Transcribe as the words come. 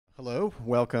Hello,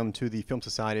 welcome to the Film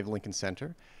Society of Lincoln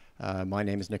Center. My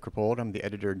name is Nick Rapold. I'm the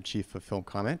editor-in-chief of Film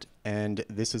Comment, and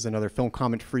this is another Film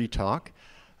Comment free talk.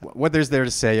 What there's there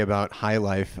to say about High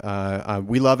Life,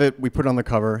 we love it. We put it on the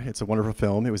cover. It's a wonderful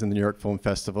film. It was in the New York Film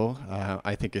Festival.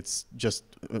 I think it's just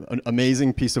an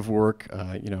amazing piece of work,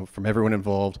 from everyone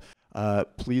involved.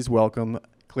 Please welcome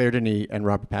Claire Denis and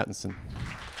Robert Pattinson.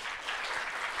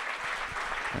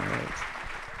 All right.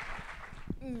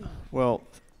 Well,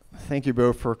 thank you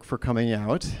both for coming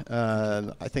out.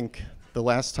 I think the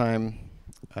last time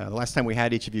we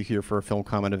had each of you here for a Film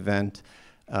Comment event,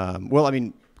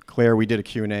 Claire, we did a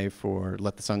Q&A for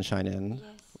Let the Sun Shine In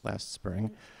last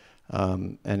spring.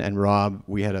 And Rob,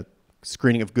 we had a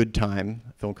screening of Good Time,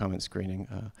 Film Comment screening.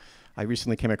 I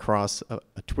recently came across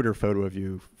a Twitter photo of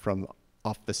you from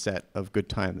off the set of Good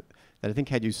Time that I think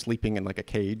had you sleeping in like a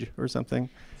cage or something.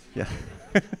 Yeah.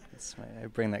 I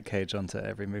bring that cage onto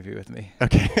every movie with me.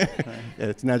 Okay. Yeah,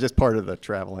 it's now just part of the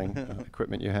traveling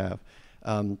equipment you have.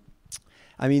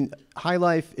 High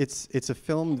Life, it's a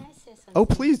film. Can I say something? Oh,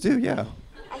 please do, yeah.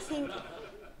 I think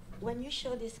when you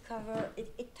show this cover,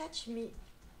 it touched me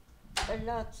a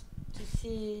lot to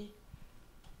see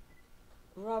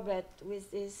Robert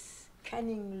with this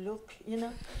cunning look,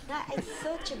 It's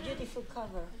such a beautiful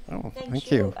cover. Oh,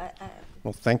 thank you.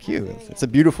 Well, thank you. Very It's a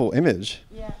beautiful image.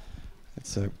 Yeah.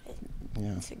 It's a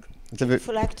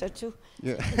beautiful actor too.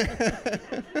 Yeah.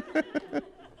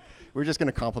 We're just going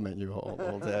to compliment you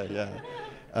all day. Yeah.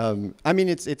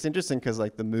 It's interesting because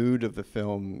like the mood of the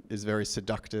film is very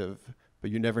seductive,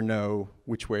 but you never know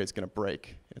which way it's going to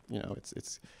break.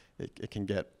 It's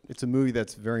a movie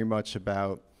that's very much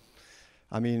about.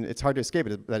 It's hard to escape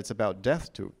it. That it's about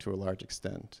death to a large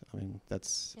extent.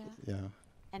 Yeah.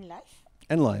 And life.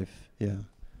 And life. Yeah.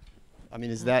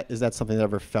 Is that something that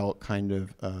ever felt kind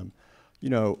of,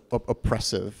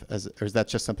 oppressive, or is that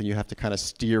just something you have to kind of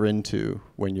steer into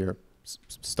when you're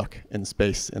stuck in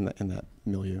space in that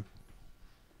milieu?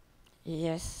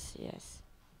 Yes.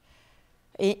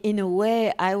 In a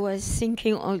way, I was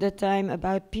thinking all the time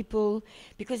about people,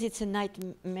 because it's a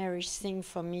nightmarish thing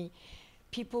for me,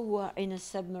 people who are in a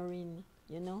submarine,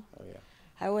 Oh, yeah.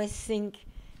 I always think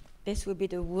this would be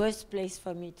the worst place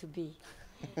for me to be.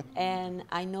 And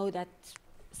I know that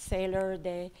sailor,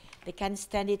 they can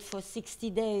stand it for 60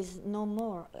 days, no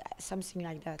more, something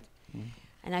like that. Mm.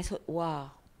 And I thought, wow,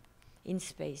 in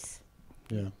space.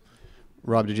 Yeah.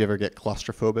 Rob, did you ever get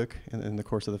claustrophobic in the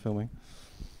course of the filming?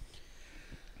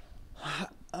 I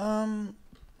don't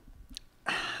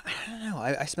know.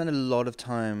 I spend a lot of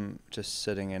time just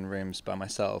sitting in rooms by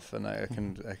myself, and I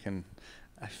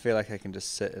feel like I can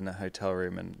just sit in a hotel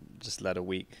room and just let a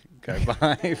week go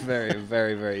by very,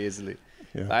 very, very easily.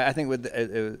 Yeah. I think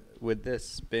with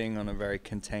this being on a very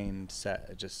contained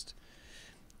set,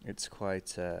 it's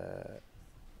quite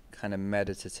kind of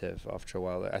meditative after a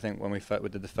while. I think when we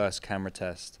did the first camera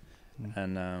test,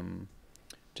 and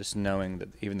just knowing that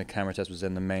even the camera test was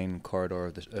in the main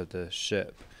corridor of the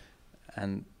ship,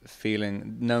 and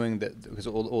knowing that because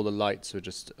all the lights were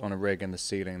just on a rig in the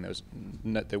ceiling,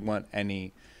 there weren't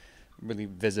any really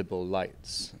visible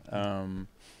lights,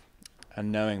 and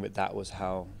knowing that was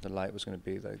how the light was going to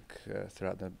be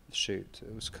throughout the shoot,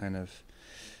 it was kind of,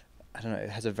 I don't know, it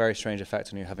has a very strange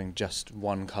effect on you having just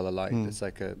one color light. It's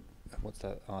like what's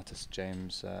that artist,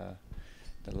 James, the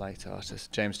light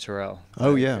artist, James Turrell.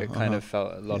 Oh yeah. It kind of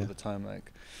felt a lot of the time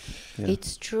like. Yeah.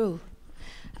 It's true.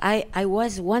 I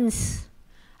was once,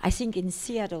 I think in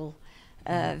Seattle,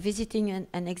 visiting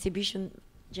an exhibition,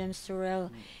 James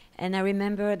Turrell, and I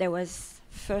remember there was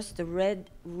first the red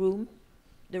room,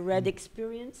 the red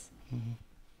experience,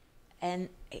 and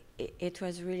it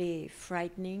was really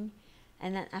frightening.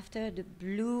 And then after the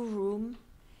blue room,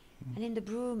 and in the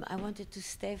blue room I wanted to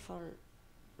stay for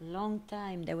a long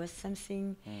time. There was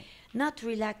something not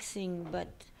relaxing, but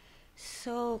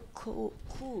so cool,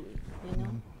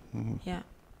 Yeah.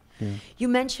 Yeah. You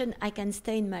mentioned I can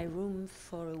stay in my room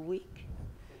for a week,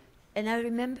 and I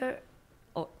remember,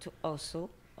 or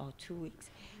 2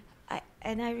 weeks,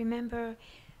 and I remember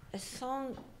a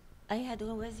song I had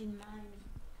always in mind.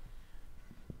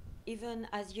 Even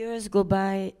as years go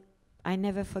by, I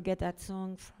never forget that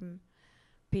song from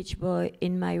Beach Boy,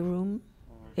 In My Room.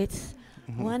 It's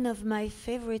one of my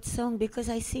favorite songs because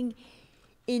I think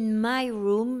in my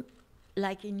room,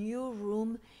 like in your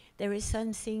room, there is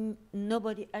something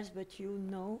nobody else but you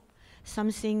know,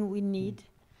 something we need.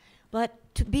 But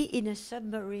to be in a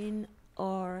submarine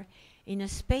or in a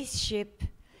spaceship,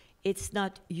 it's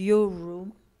not your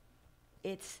room.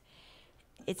 It's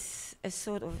a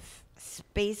sort of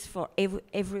space for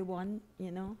everyone,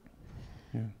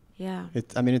 Yeah. Yeah.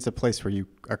 I mean, it's a place where you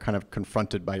are kind of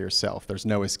confronted by yourself. There's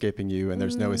no escaping you, and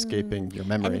there's no escaping your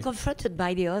memory. And confronted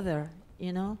by the other,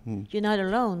 you know? You're not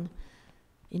alone.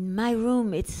 In my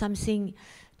room, it's something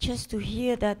just to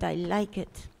hear that I like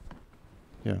it.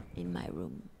 Yeah. In my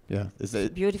room. Yeah. It's a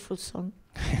beautiful song.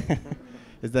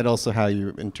 Is that also how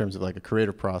you, in terms of like a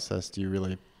creative process, do you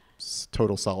really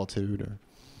total solitude or?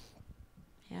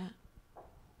 Yeah.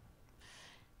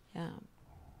 Yeah.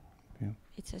 Yeah.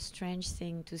 It's a strange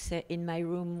thing to say in my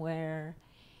room, where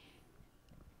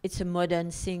it's a modern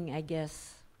thing, I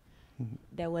guess. Mm-hmm.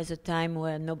 There was a time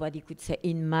where nobody could say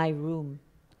in my room.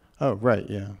 Oh, right,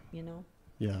 yeah. You know?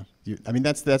 Yeah. I mean,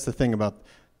 that's the thing about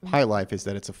high life, is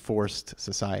that it's a forced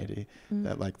society.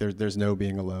 That like there's no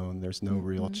being alone. There's no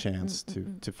real chance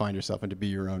to find yourself and to be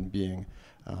your own being.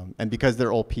 And because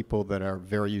they're all people that are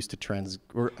very used to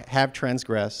or have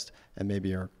transgressed and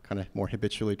maybe are kind of more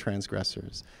habitually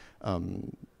transgressors,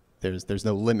 there's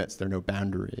no limits. There are no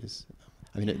boundaries.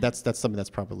 I mean, that's something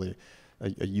that's probably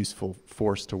a useful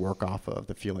force to work off of,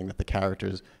 the feeling that the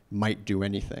characters might do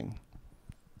anything.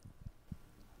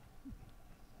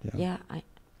 Yeah,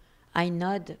 I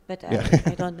nod, but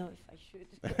I don't know if I should.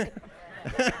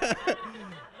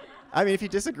 I mean, if you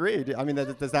disagree, I mean,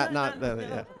 does that not?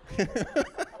 Yeah.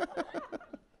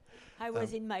 I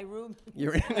was in my room.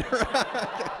 You're in.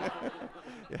 Yeah.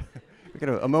 We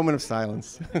got a moment of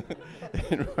silence.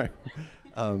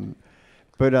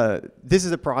 But this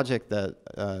is a project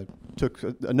that took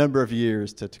a number of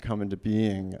years to come into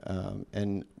being,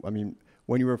 and I mean,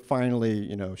 when you were finally,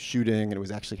 shooting and it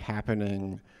was actually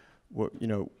happening, what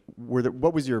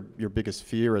was your biggest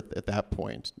fear at that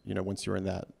point? Once you were in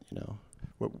that,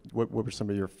 what were some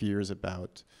of your fears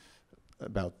about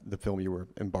the film you were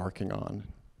embarking on?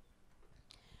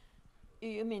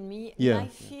 You mean me? Yeah. My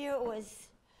fear was,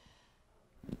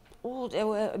 there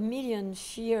were a million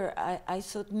fears. I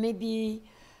thought maybe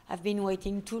I've been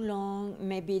waiting too long,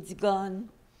 maybe it's gone.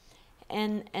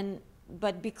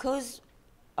 But because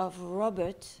of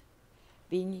Robert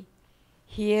being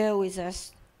here with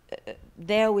us,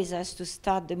 there with us to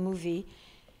start the movie,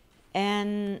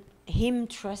 and him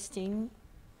trusting,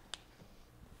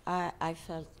 I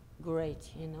felt great,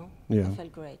 Yeah. I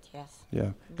felt great, yes.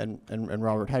 Yeah. And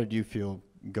Robert, how did you feel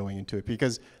going into it?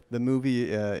 Because the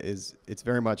movie it's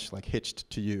very much like hitched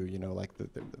to you, like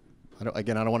I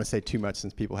don't want to say too much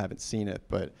since people haven't seen it,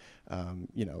 but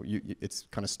it's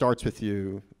kind of starts with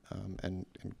you and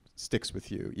sticks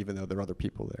with you, even though there are other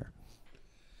people there.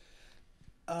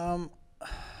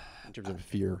 In terms of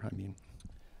fear,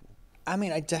 I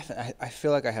mean, I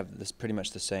feel like I have pretty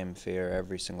much the same fear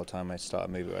every single time I start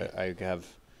a movie.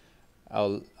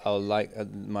 I'll like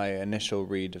my initial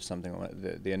read of something,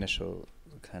 the initial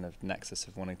kind of nexus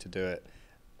of wanting to do it.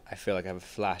 I feel like I have a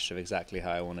flash of exactly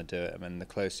how I want to do it. I mean, the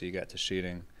closer you get to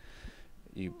shooting,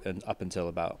 up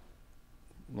until the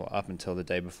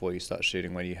day before you start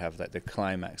shooting, when you have like the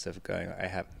climax of going,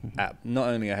 not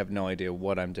only I have no idea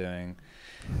what I'm doing,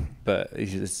 but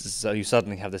so you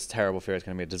suddenly have this terrible fear it's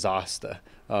going to be a disaster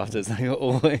after. It's like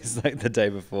always like the day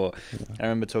before. I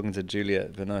remember talking to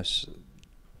Juliette Binoche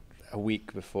a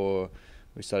week before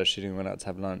we started shooting. We went out to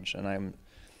have lunch, and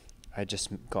I just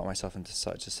got myself into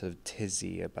such a sort of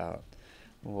tizzy about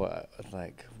what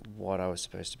I was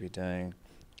supposed to be doing.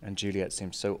 And Juliette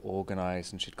seemed so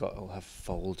organized, and she'd got all her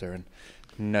folder and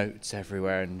notes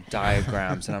everywhere and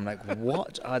diagrams. And I'm like,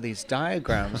 what are these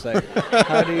diagrams? Like,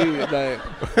 how do you, like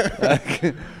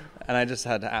and I just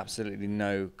had absolutely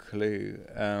no clue.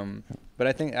 But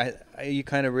I think you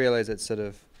kind of realize it's sort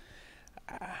of,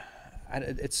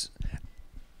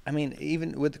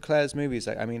 even with Claire's movies,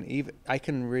 I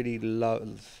can really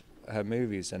love her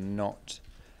movies and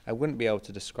I wouldn't be able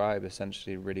to describe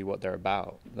essentially really what they're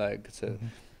about.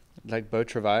 Like Beau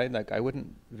Travail, I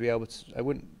wouldn't be able to.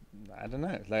 I don't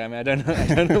know. I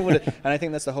don't know what. And I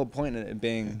think that's the whole point of it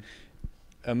being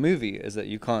a movie, is that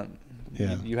you can't.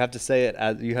 Yeah. You have to say it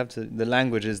as you have to. The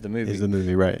language is the movie. Is the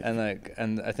movie, right?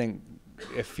 And I think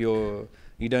if you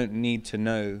don't need to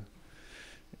know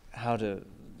how to.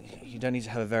 You don't need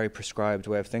to have a very prescribed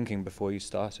way of thinking before you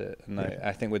start it. And right.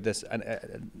 I think with this,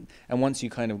 and once you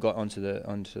kind of got onto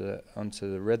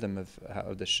the rhythm of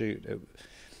the shoot.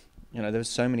 There was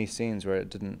so many scenes where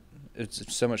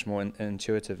it's so much more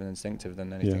intuitive and instinctive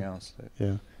than anything else. So.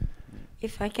 Yeah.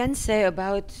 If I can say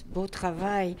about Beau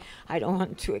Travail, I don't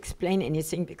want to explain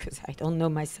anything because I don't know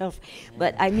myself.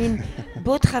 But I mean,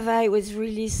 Beau Travail was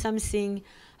really something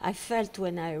I felt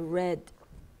when I read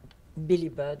Billy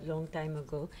Budd long time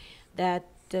ago, that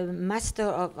the master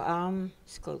of arms,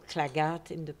 it's called Claggart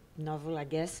in the novel, I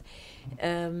guess.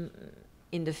 In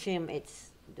the film,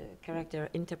 it's the character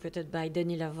interpreted by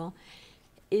Denis.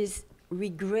 is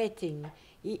regretting.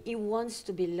 He wants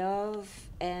to be loved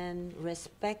and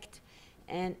respect,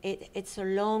 and it's a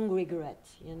long regret,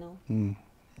 you know.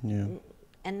 Yeah.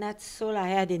 And that's all I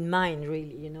had in mind,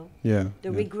 really, you know. Yeah.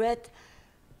 The regret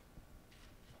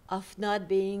of not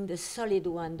being the solid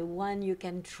one, the one you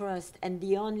can trust, and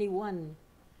the only one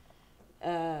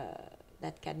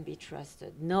that can be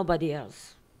trusted. Nobody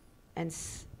else. And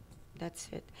that's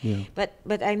it. Yeah.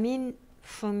 But I mean,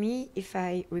 for me, if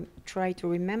I try to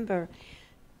remember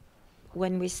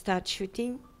when we start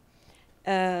shooting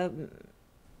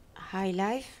High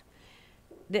Life,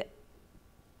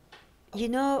 you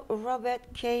know, Robert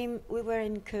came, we were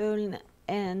in Köln,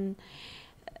 and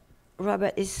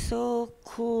Robert is so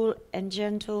cool and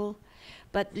gentle,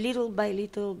 but little by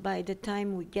little, by the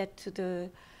time we get to the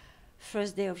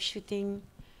first day of shooting,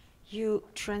 you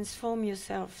transform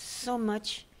yourself so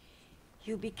much.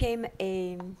 You became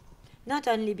not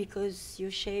only because you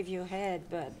shave your head,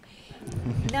 but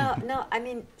no, I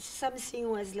mean, something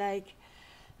was like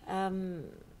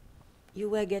you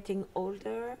were getting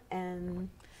older and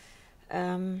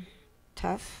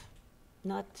tough,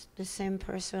 not the same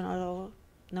person at all.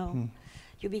 No,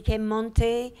 you became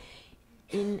Monte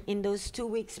in those 2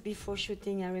 weeks before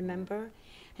shooting, I remember,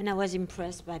 and I was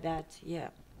impressed by that. Yeah.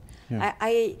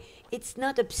 It's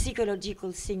not a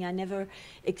psychological thing. I never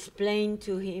explained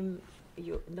to him,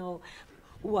 you know,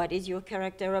 what is your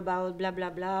character about, blah blah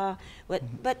blah.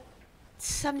 But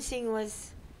something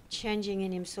was changing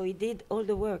in him, so he did all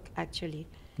the work actually.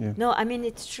 Yeah. No, I mean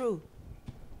it's true.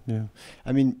 Yeah,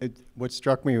 I mean, what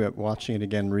struck me about watching it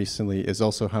again recently is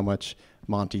also how much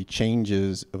Monty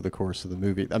changes over the course of the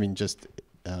movie. I mean, just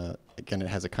again, it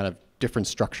has a kind of different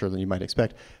structure than you might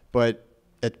expect. But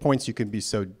at points, you can be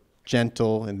so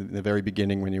gentle in the very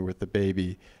beginning when you're with the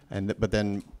baby, but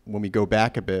then when we go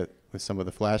back a bit with some of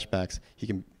the flashbacks,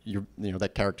 you know,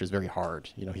 that character is very hard.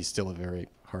 You know, he's still a very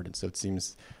hard, and so it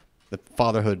seems the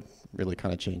fatherhood really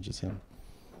kind of changes him.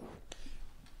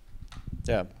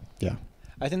 Yeah. Yeah.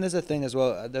 I think there's a thing as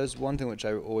well. There's one thing which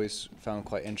I always found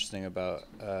quite interesting about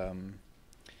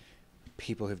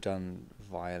people who've done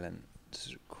violent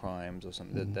crimes or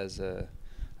something. There's I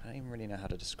don't even really know how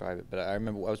to describe it, but I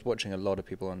remember I was watching a lot of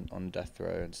people on death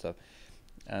row and stuff,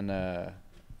 and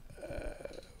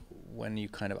when you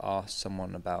kind of ask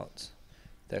someone about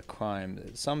their crime,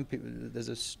 some people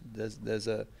there's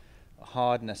a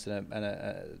hardness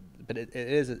but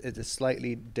it's a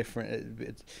slightly different.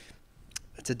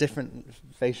 It's a different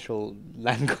facial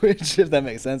language, if that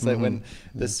makes sense. Like when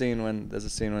there's a scene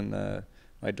when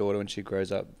my daughter, when she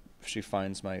grows up, she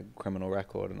finds my criminal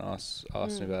record and asks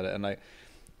me about it, and like,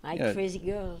 my crazy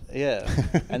girl. Yeah,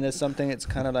 and there's something. It's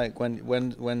kind of like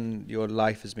when your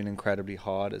life has been incredibly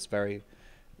hard. It's very.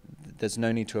 There's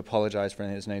no need to apologize for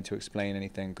anything. There's no need to explain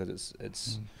anything because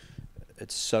it's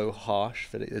so harsh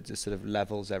that it just sort of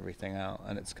levels everything out,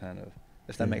 and it's kind of,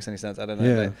 if that makes any sense. I don't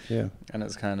know. Yeah. And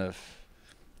it's kind of.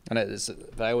 And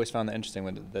but I always found that interesting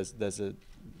when there's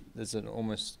an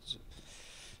almost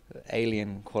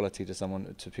alien quality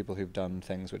to people who've done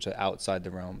things which are outside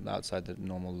the realm, outside the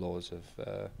normal laws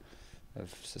of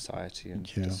society and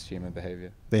just human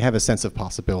behavior. They have a sense of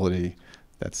possibility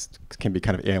can be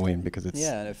kind of alien because it's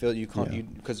and I feel you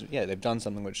can't because they've done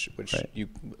something which right. You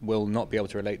will not be able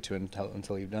to relate to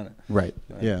until you've done it. Right.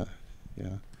 Yeah.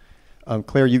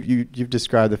 Claire, you've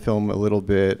described the film a little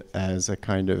bit as a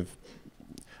kind of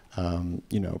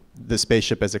you know, the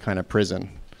spaceship as a kind of prison.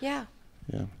 Yeah.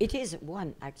 It is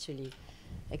one, actually,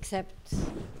 except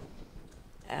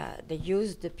they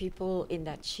use the people in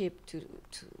that ship to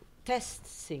test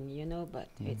things, you know, but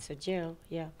it's a jail,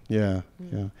 Yeah.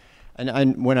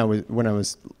 And when I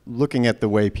was looking at the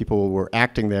way people were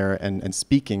acting there and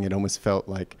speaking, it almost felt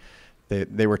like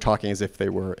they were talking as if they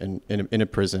were in a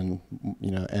prison,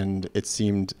 you know, and it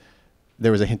seemed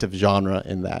there was a hint of genre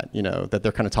in that, you know, that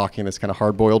they're kind of talking this kind of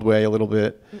hard-boiled way a little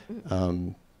bit.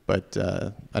 But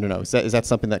I don't know, is that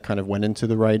something that kind of went into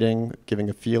the writing, giving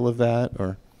a feel of that,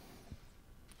 or?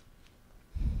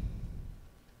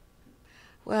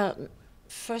 Well,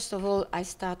 first of all, I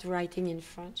started writing in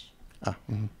French.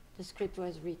 The script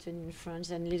was written in French,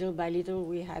 and little by little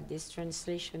we had this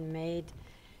translation made.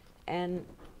 And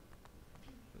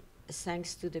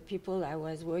thanks to the people I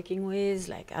was working with,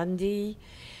 like Andy.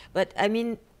 But I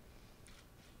mean,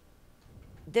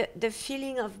 the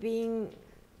feeling of being,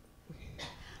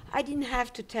 I didn't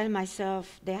have to tell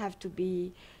myself they have to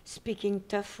be speaking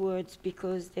tough words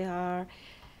because they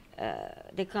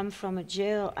come from a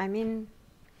jail. I mean,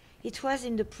 it was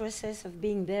in the process of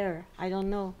being there. I don't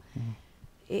know.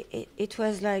 It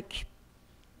was like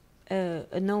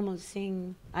a normal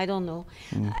thing. I don't know.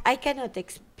 I cannot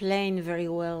explain very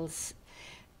well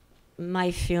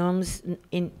my films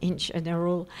in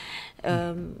general.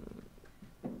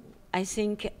 I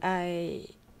think I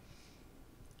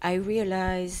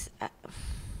realize.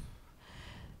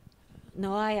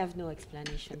 No, I have no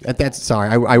explanation. That's sorry.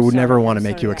 I would never want to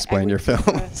I'm make you sorry, explain I your would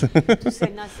films. to say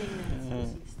nothing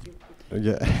that's stupid.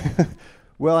 Yeah.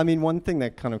 Well, I mean, one thing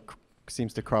that kind of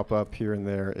seems to crop up here and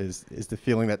there is the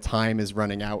feeling that time is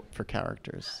running out for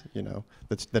characters. You know,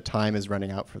 that the time is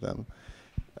running out for them.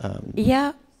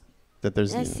 Yeah. That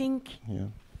there's. I think. Yeah.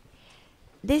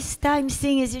 This time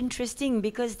thing is interesting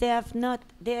because their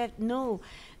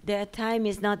time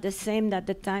is not the same that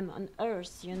the time on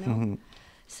Earth, you know. Mm-hmm.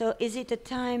 So is it a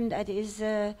time that is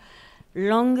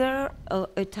longer or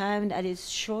a time that is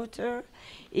shorter?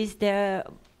 Is their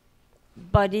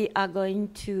body are going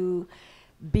to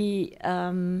be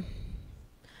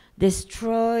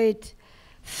destroyed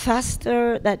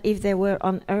faster than if they were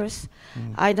on Earth?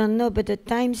 I don't know, but the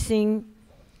time thing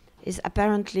is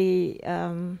apparently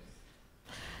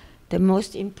the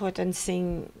most important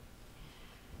thing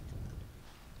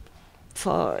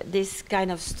for this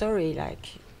kind of story,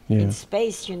 like in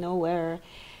space, you know, where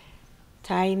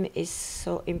time is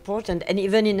so important. And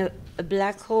even in a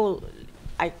black hole,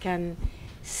 I can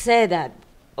say that,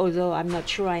 although I'm not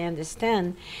sure I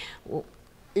understand.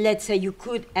 Let's say you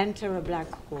could enter a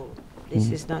black hole. This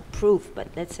is not proof, but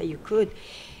let's say you could.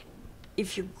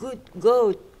 If you could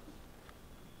go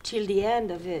till the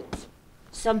end of it,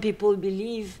 some people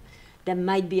believe there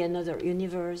might be another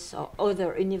universe or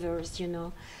other universe, you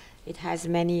know. It has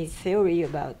many theory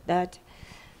about that.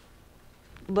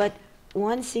 But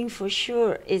one thing for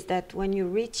sure is that when you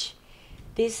reach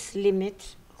this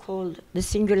limit called the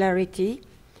singularity,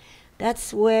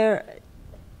 that's where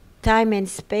time and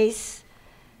space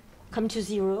come to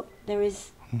zero. There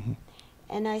is,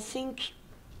 and I think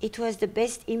it was the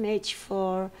best image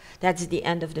for, that's the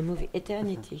end of the movie,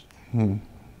 eternity.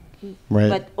 Right.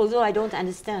 But although I don't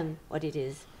understand what it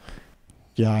is.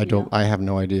 Yeah, I don't. I have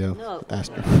no idea. No.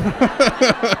 Ask her.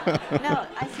 No,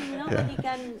 I think nobody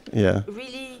can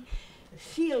really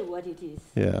feel what it is.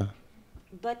 Yeah.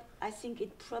 But I think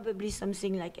it's probably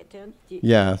something like eternity.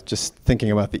 Yeah, just thinking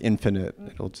about the infinite,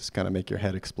 it'll just kind of make your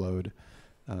head explode.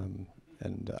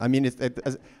 I mean,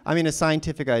 a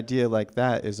scientific idea like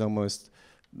that is almost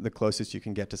the closest you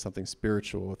can get to something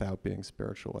spiritual without being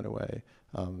spiritual in a way.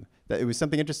 That it was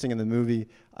something interesting in the movie.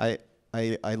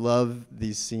 I love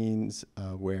these scenes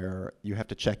where you have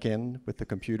to check in with the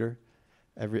computer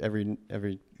every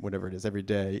whatever it is every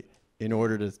day in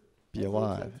order to be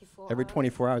alive. Every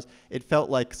 24 hours. It felt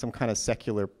like some kind of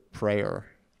secular prayer,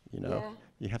 you know. Yeah.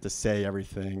 You have to say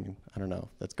everything, I don't know,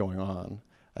 that's going on.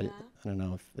 I don't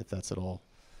know if that's at all.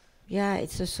 Yeah,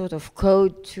 it's a sort of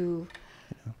code to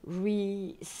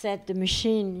reset the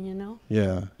machine, you know?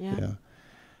 Yeah.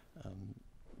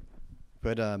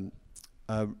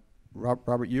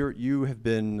 Robert, you have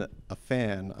been a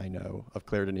fan, I know, of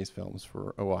Claire Denis films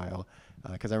for a while,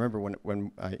 because I remember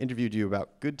when I interviewed you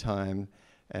about Good Time,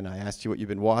 and I asked you what you've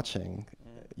been watching,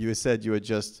 you had said you had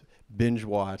just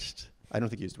binge-watched, I don't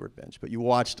think you used the word binge, but you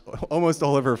watched almost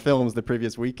all of her films the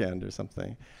previous weekend or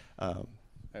something. Yeah.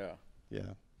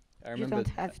 I remember. You don't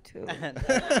have to.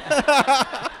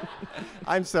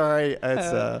 I'm sorry.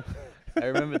 It's. I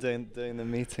remember doing the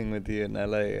meeting with you in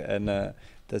LA, and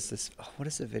there's this. What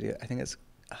is the video? I think it's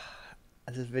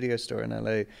this video store in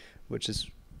LA, which is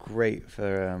great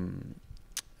for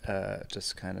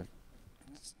just kind of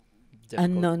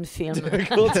unknown film.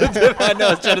 Difficult to I know.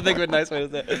 I was trying to think of a nice way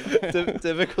to say it.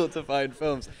 Difficult to find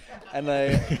films, and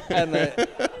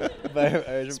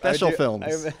special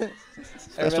films.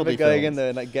 I remember going in there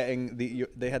and like getting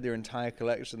they had their entire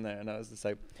collection there, and I was just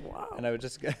like, wow. And I would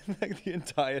just get like the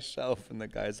entire shelf, and the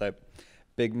guy's like,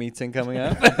 big meeting coming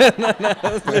up, and then I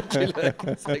was literally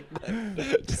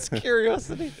like, just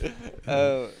curiosity.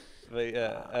 But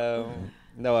yeah.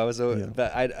 No, I was.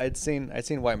 But I'd seen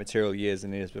White Material years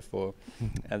and years before,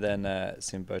 and then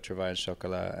seen Beau Travail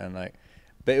Chocolat, and like,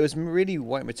 but it was really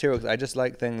White Material because I just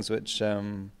like things which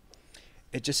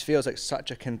it just feels like such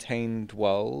a contained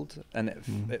world, and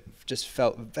it just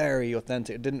felt very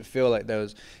authentic. It didn't feel like there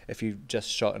was, if you just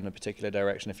shot in a particular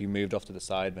direction, if you moved off to the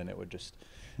side, then it would just.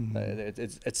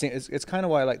 It's kind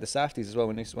of why I like the Safdies as well.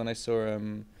 When I saw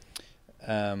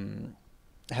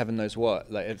Heaven Knows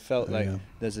What, like it felt like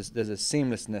there's a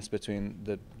seamlessness between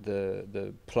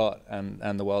the plot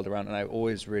and the world around, and I've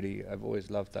always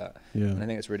loved that. And I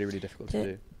think it's really, really difficult to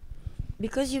do.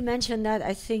 Because you mentioned that,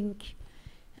 I think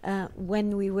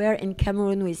when we were in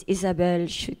Cameroon with Isabelle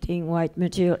shooting White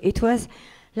Material, it was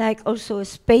like also a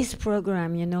space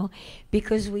program, you know,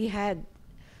 because we had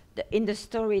in the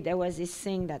story there was this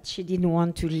thing that she didn't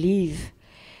want to leave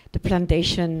the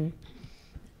plantation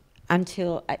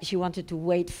until she wanted to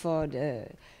wait for the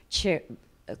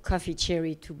coffee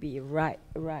cherry to be ripe,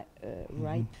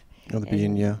 Oh, the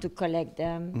bean, yeah. to collect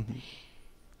them,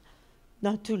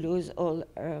 not to lose all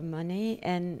her money.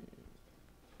 And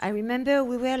I remember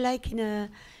we were like in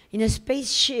a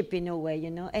spaceship in a way,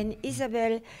 you know. And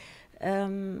Isabel,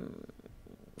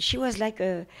 she was like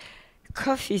a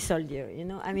coffee soldier, you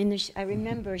know. I mean, I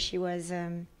remember she was.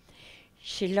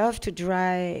 She loved to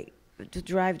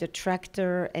drive the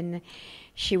tractor, and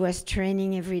she was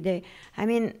training every day. I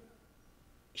mean,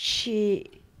 she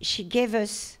gave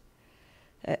us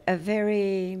a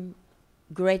very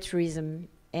great rhythm,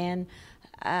 and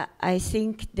I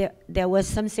think there was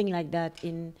something like that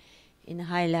in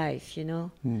High Life, you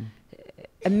know,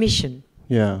 a mission.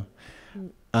 Yeah.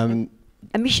 A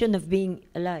mission of being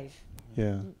alive.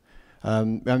 Yeah. I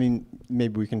mean,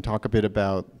 maybe we can talk a bit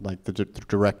about like the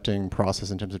directing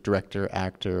process in terms of director,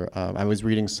 actor. I was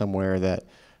reading somewhere that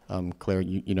Claire,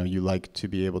 you know, you like to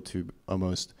be able to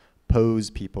almost pose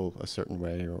people a certain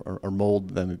way or mold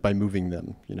them by moving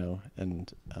them, you know.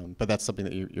 And but that's something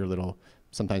that you're a little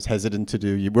sometimes hesitant to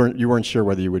do. You weren't sure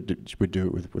whether you would do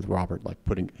it with Robert, like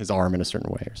putting his arm in a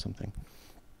certain way or something.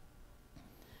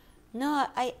 No,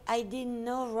 I didn't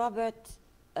know Robert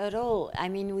at all. I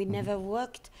mean, we never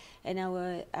worked, and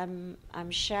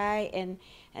I'm shy, and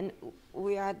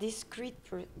we are discreet,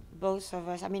 both of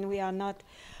us. I mean, we are not,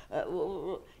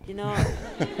 you know,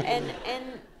 and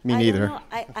Me I neither.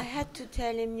 don't know, I had to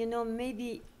tell him, you know,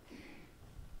 maybe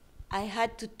I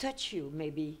had to touch you,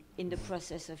 maybe in the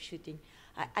process of shooting.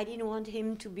 I didn't want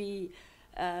him to be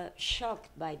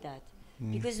shocked by that.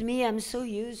 Because me, I'm so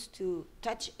used to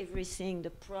touch everything,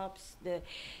 the props, the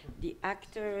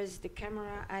actors, the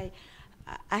camera.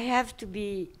 I have to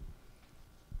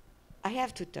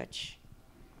touch.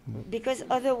 Because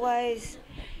otherwise,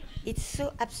 it's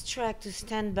so abstract to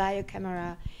stand by a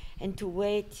camera and to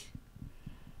wait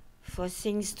for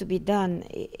things to be done.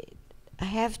 I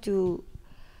have to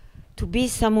be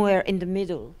somewhere in the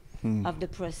middle of the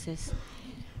process,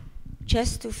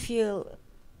 just to feel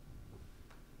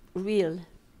real.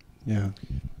 Yeah,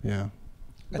 yeah.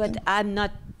 But I'm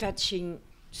not touching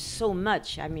so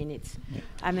much. I mean,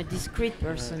 I'm a discreet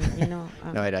person, you know.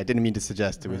 No, I didn't mean to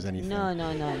suggest it was anything. No.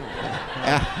 No.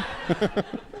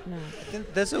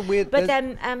 There's a weird. But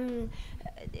I'm,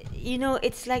 you know,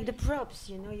 it's like the props.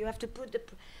 You know, you have to put the.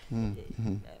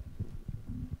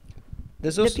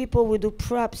 There's The also people who do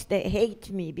props, they hate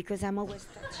me because I'm always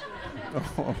touching.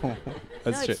 Oh,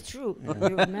 that's No, true. it's true. You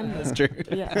remember? That's true.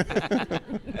 Yeah.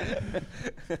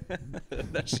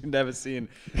 I've actually never seen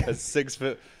a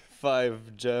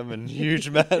 6'5" German huge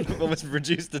man almost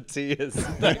reduced to tears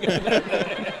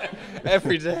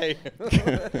every day.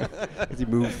 As you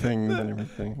move things and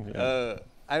everything. Yeah.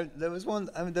 There was an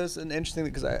interesting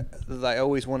thing because I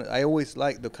always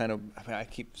like the kind of, I mean, I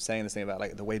keep saying this thing about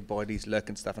like the way bodies look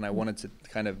and stuff, and I wanted to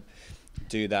kind of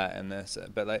do that in this,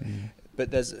 but like,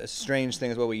 but there's a strange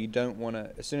thing as well where you don't want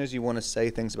to, as soon as you want to say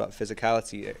things about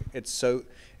physicality,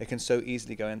 it can so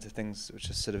easily go into things which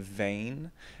are sort of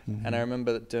vain. And I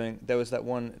remember there was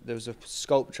a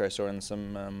sculpture I saw in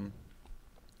some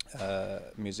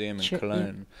museum in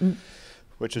Cologne.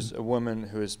 Which is a woman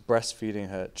who is breastfeeding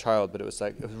her child, but it was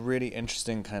a really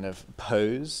interesting kind of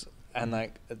pose. And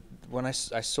like when I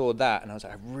saw that, and I was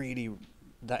like,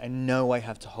 I know I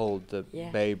have to hold the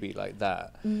baby like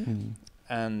that.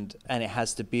 And it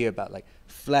has to be about like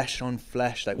flesh on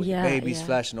flesh, like with the baby's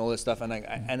flesh and all this stuff. And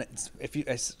and it's, if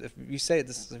you said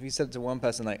it to one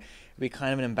person, like it'd be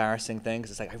kind of an embarrassing thing because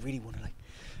it's like I really want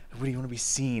to be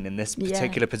seen in this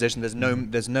particular position.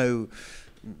 There's no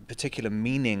particular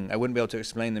meaning. I wouldn't be able to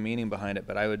explain the meaning behind it,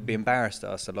 but I would be embarrassed to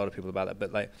ask a lot of people about that.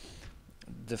 But like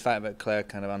the fact that Claire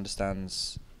kind of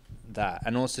understands that,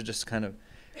 and also just kind of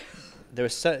there were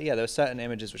certain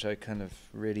images which I kind of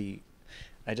really,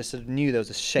 I just sort of knew there was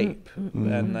a shape,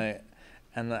 and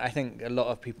I think a lot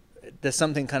of people, there's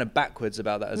something kind of backwards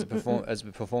about that as a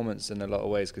performance in a lot of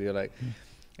ways, because you're like,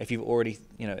 if you've already,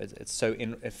 you know,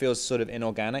 it feels sort of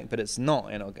inorganic, but it's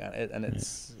not inorganic, and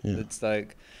it's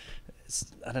like.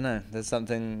 I don't know. There's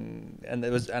something, and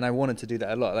I wanted to do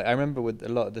that a lot. Like I remember with a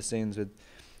lot of the scenes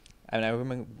I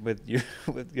remember with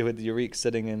Yurick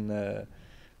sitting in.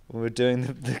 We were doing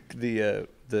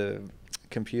the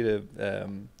computer,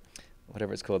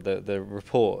 whatever it's called, the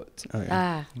report. Oh,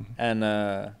 yeah. And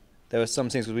there were some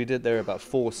scenes because there were about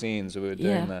 4 scenes we were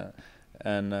doing that,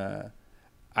 and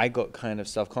I got kind of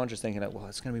self-conscious, thinking like, well,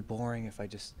 it's going to be boring if I'm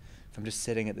just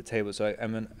sitting at the table. So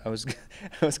I was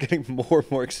I was getting more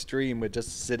and more extreme with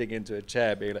just sitting into a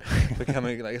chair, being like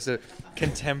becoming like it's a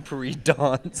contemporary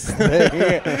dance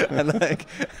thing. And like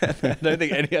I don't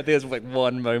think I think there's like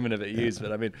one moment of it used,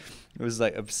 but I mean it was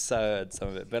like absurd, some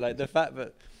of it. But like the fact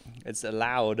that it's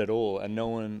allowed at all and no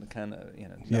one kind of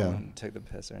no one took the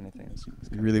piss or anything. It's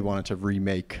You really wanted to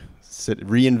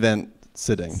reinvent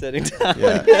sitting. Sitting down.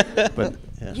 Yeah. But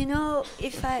yeah. You know,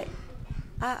 if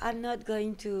I'm not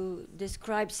going to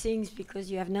describe things because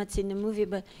you have not seen the movie,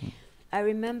 but I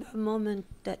remember moments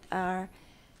that are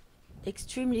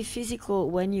extremely physical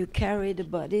when you carry the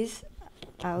bodies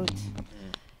out,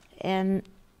 and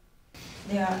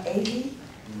they are heavy.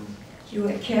 You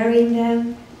are carrying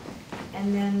them,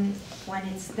 and then when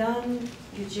it's done,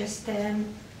 you just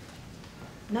stand,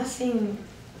 nothing,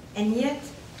 and yet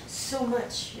so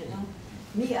much,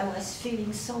 Me, I was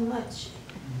feeling so much.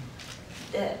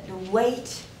 The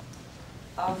weight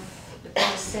of the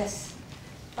process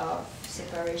of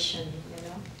separation,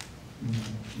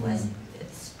 was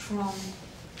strong.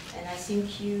 And I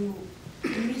think you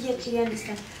immediately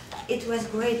understand. It was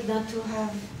great not to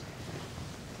have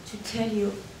to tell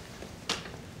you.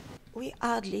 We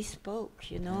hardly spoke,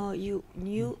 You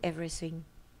knew everything,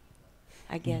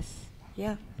 I guess.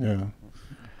 Yeah. Yeah.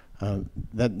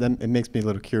 That it makes me a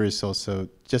little curious also,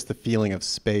 just the feeling of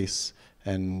space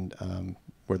and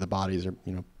where the bodies are,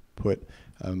 put.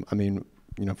 I mean,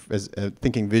 as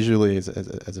thinking visually as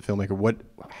a filmmaker,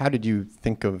 how did you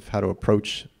think of how to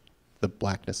approach the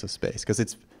blackness of space? Because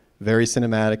it's very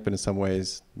cinematic, but in some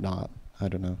ways not. I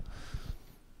don't know.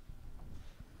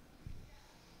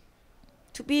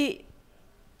 To be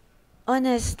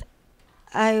honest,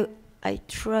 I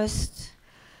trust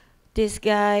this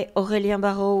guy, Aurélien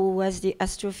Barraud, who was the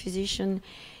astrophysician.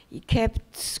 He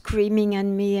kept screaming at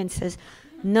me and says,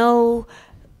 no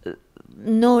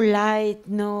light,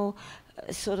 no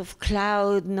sort of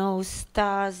cloud, no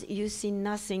stars. You see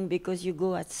nothing because you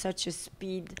go at such a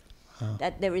speed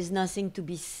that there is nothing to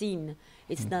be seen.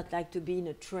 It's not like to be in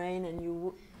a train and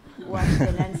you watch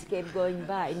the landscape going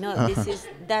by. No, this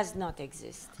does not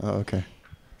exist. Oh, okay.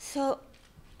 So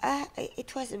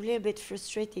it was a little bit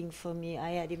frustrating for me.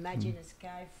 I had imagined a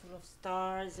sky full of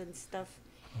stars and stuff.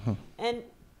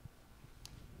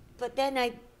 But then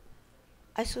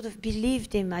I sort of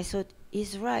believed him. I thought,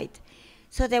 he's right.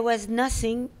 So there was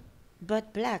nothing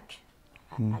but black,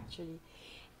 actually.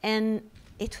 And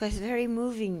it was very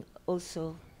moving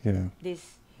also,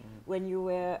 when you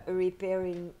were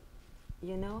repairing,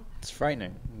 It's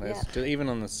frightening. Even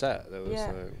on the set, there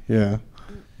was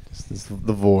Just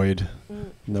the void.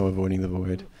 No avoiding the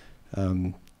void.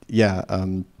 I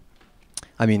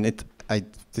mean,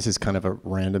 this is kind of a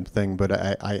random thing, but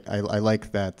I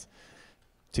like that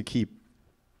to keep.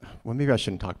 Well, maybe I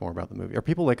shouldn't talk more about the movie. Are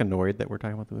people annoyed that we're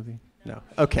talking about the movie? No.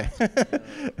 Okay.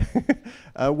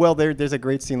 Well, there's a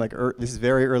great scene this is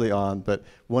very early on, but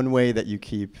one way that you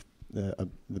keep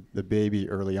the baby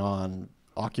early on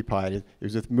occupied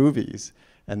is with movies.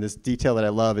 And this detail that I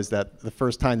love is that the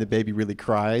first time the baby really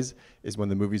cries is when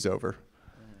the movie's over.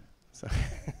 So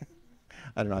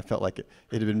I don't know. I felt like it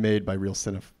had been made by real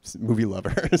movie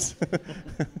lovers.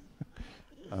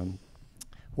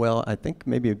 Well, I think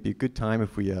maybe it'd be a good time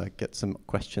if we get some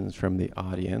questions from the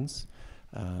audience.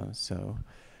 So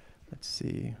let's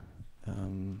see.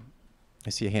 I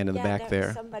see a hand in the back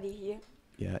there. Somebody here.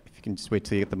 Yeah, if you can just wait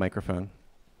till you get the microphone.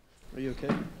 Are you okay?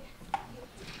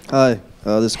 Hi,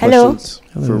 this Hello.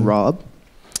 question's for Rob.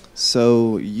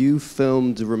 So you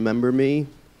filmed Remember Me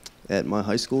at my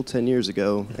high school 10 years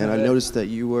ago, and I noticed that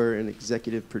you were an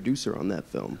executive producer on that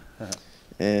film.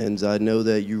 And I know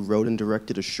that you wrote and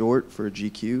directed a short for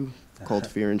GQ called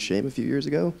Fear and Shame a few years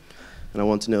ago. And I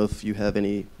want to know if you have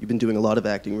you've been doing a lot of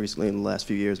acting recently in the last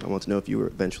few years, and I want to know if you were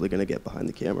eventually going to get behind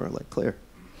the camera like Claire.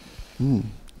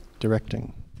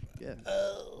 Directing. Yeah.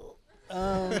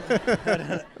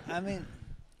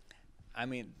 I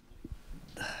mean,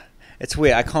 it's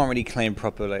weird. I can't really claim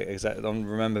proper exactly.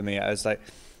 Remember Me.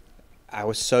 I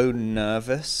was so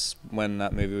nervous when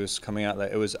that movie was coming out.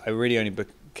 I really only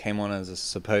came on as a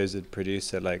supposed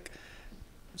producer,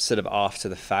 sort of after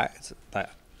the fact.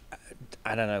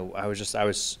 I don't know. I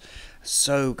was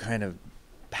so kind of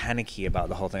panicky about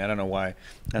the whole thing. I don't know why.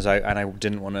 I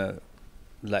didn't want to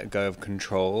let go of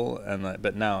control.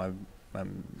 But now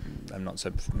I'm not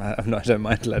so. I don't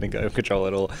mind letting go of control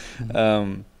at all.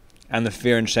 And the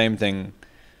Fear and Shame thing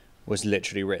was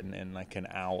literally written in an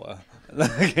hour,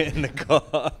 in the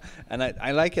car. And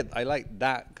I like it. I like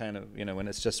that kind of, when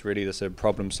it's just really the sort of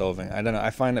problem solving. I don't know. I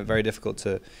find it very difficult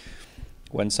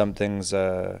when something's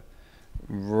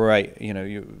right, you know,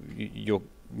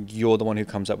 you're the one who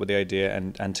comes up with the idea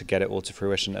and to get it all to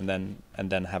fruition and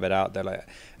then have it out there. Like,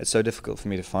 it's so difficult for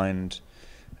me to find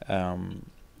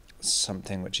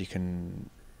something which you can,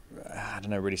 I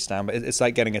don't know, really stand. But it's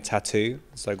like getting a tattoo.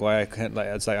 It's like I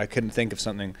couldn't think of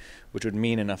something which would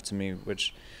mean enough to me,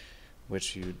 which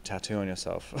you tattoo on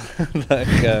yourself. Like,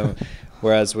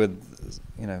 whereas with,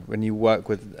 you know, when you work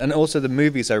with, and also the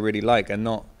movies I really like, and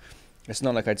it's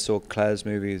not like I saw Claire's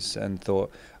movies and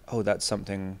thought, oh, that's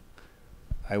something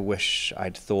I wish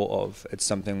I'd thought of. It's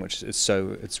something which is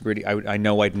so, it's really, I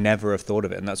know I'd never have thought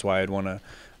of it, and that's why I'd want to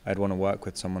work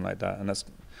with someone like that. And that's,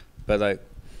 but like,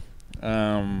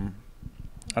 I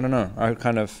don't know. I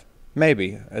kind of,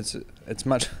 maybe it's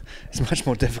much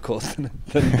more difficult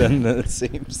than it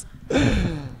seems.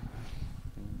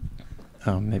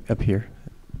 Maybe up here.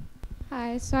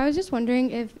 Hi, so I was just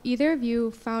wondering if either of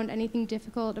you found anything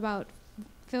difficult about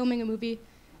filming a movie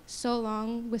so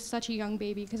long with such a young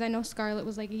baby, because I know Scarlett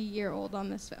was like a year old on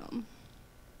this film.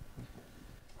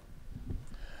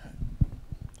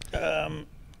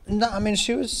 No, I mean,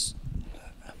 she was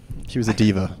a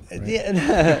diva. Right?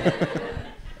 Yeah.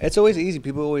 It's always easy.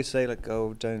 People always say like,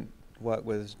 "Oh, don't work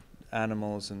with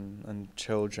animals and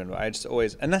children." But I just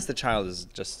always, unless the child is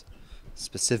just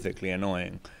specifically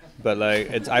annoying, but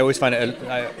like I always find it.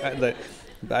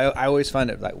 I always find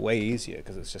it like way easier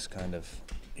because it's just kind of,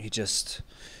 you just,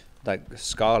 like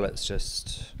Scarlett's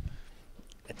just,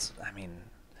 it's, I mean,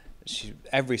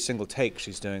 every single take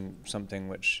she's doing something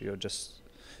which you're just,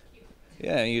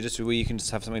 yeah, you can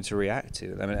just have something to react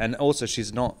to. I mean, and also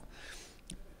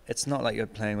it's not like you're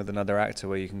playing with another actor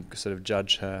where you can sort of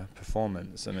judge her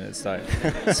performance. I mean, it's like,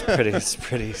 it's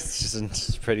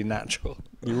pretty natural.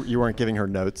 You weren't giving her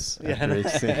notes after each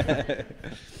scene.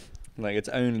 Like, it's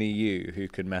only you who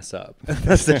could mess up.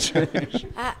 That's the truth.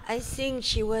 I think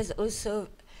she was also,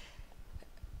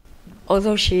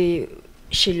 although she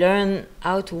learned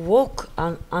how to walk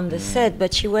on the set,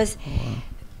 but she was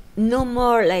no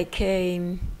more like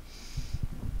the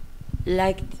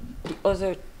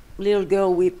other little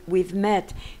girl we've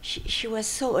met. She was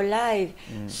so alive,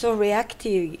 so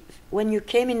reactive. When you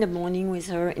came in the morning with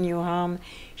her in your arm,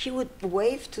 she would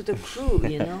wave to the crew,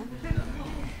 you know.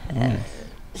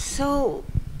 So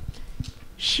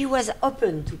she was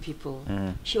open to people.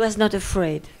 She was not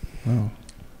afraid. Oh.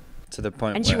 To the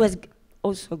point and where she was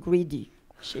also greedy.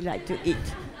 She liked to eat.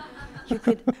 You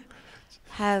could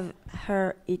have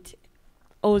her eat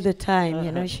all the time,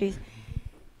 you know. She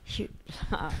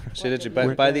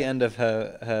literally, by the end of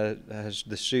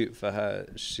the shoot for her,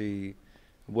 she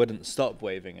wouldn't stop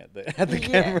waving at the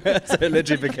camera. So it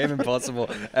literally became impossible.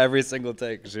 Every single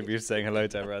take, she'd be saying hello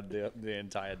to everyone the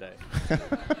entire day.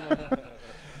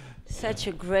 Such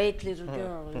a great little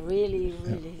girl, really,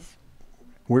 really.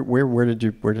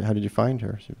 How did you find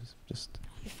her? She was just.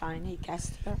 He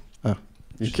cast her. Oh,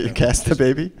 you cast the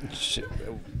baby?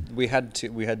 We had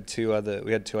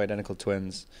two identical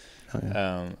twins,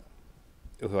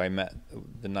 who I met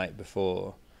the night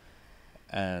before,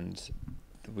 and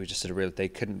we just sort of realized they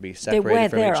couldn't be separated from each other.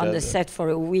 They were there on the set for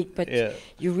a week, but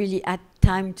you really had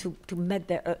time to meet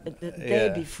the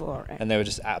day before. And they were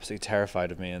just absolutely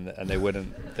terrified of me, and they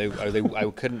wouldn't.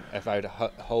 I couldn't. If I would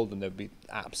hold them, they'd be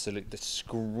absolutely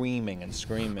screaming and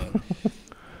screaming.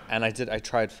 And I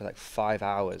tried for like 5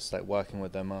 hours, like working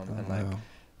with their mum, and like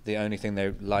the only thing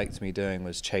they liked me doing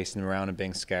was chasing them around and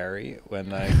being scary. When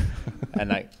like,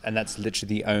 and that's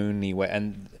literally the only way.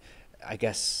 And I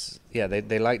guess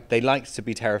they liked to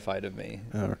be terrified of me.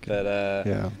 Oh, okay. But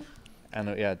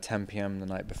and 10 p.m. the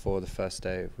night before the first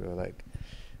day, we were like,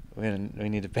 we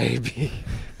need a baby,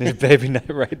 we need a baby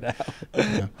right now.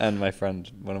 And my friend,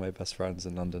 one of my best friends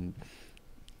in London,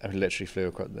 I literally flew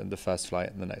across the first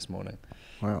flight the next morning.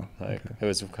 Wow. Like, it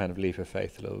was a kind of leap of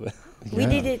faith a little bit. We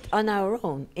did it on our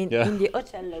own in the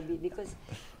hotel lobby, because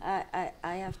I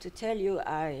have to tell you,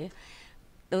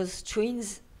 those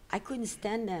twins, I couldn't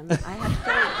stand them. I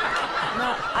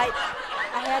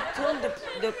had told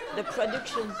the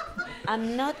production,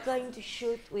 I'm not going to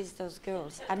shoot with those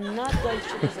girls. I'm not going to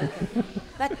shoot with those girls.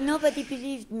 But nobody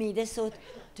believed me. They thought,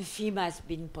 the film has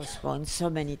been postponed so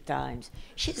many times.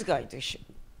 She's going to shoot.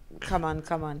 Come on.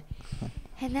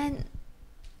 And then,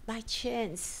 by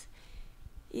chance,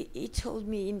 he told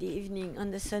me in the evening,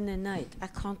 on the Sunday night, I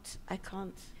can't.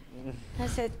 I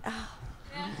said,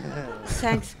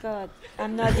 thanks God,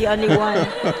 I'm not the only one.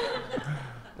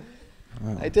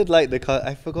 I did like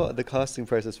I forgot the casting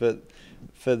process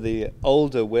for the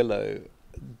older Willow.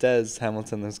 Des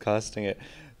Hamilton was casting it.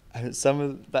 Some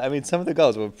of the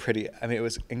girls were pretty. I mean, it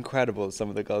was incredible. Some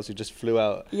of the girls who just flew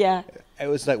out. Yeah. It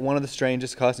was like one of the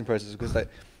strangest casting processes, because like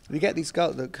you get these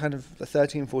girls, the kind of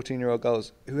 13, 14-year-old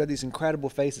girls who had these incredible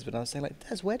faces, but I was saying like,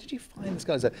 Des, where did you find this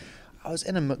guy? Like, I was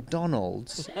in a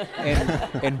McDonald's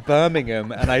in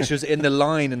Birmingham, and I was just in the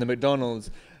line in the McDonald's,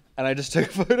 and I just took a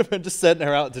photo of her and just sent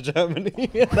her out to Germany.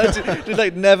 And I just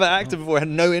like never acted before, had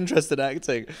no interest in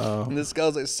acting. And this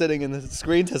girl's like sitting in the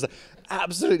screen test, like,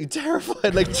 absolutely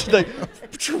terrified, like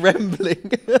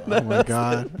trembling. Oh my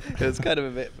God. It was kind of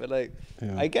a bit, but like,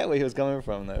 I get where he was coming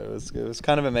from though. It was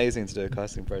kind of amazing to do a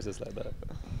casting process like that.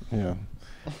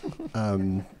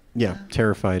 Yeah. Yeah,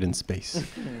 terrified in space.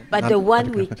 But the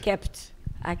one we kept,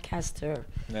 I cast her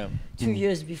Yeah. 2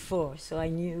 years before, so I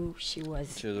knew she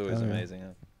was. She was always amazing. Yeah.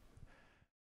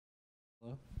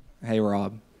 Hey,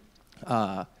 Rob.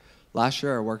 Last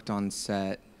year I worked on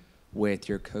set with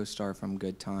your co-star from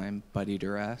Good Time, Buddy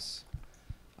Duress.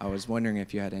 I was wondering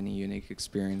if you had any unique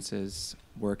experiences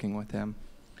working with him.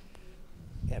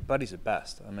 Yeah, Buddy's the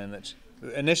best. I mean,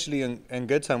 initially in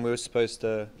Good Time we were supposed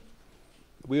to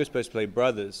play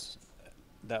brothers.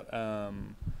 That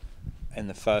in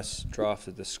the first draft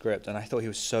of the script, and I thought he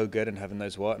was so good in Heaven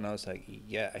Knows What, and I was like,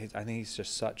 yeah, I think he's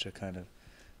just such a kind of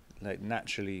like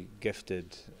naturally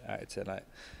gifted actor. Like,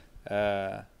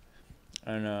 I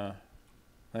don't know.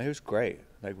 Like, he was great.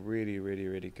 Like, really, really,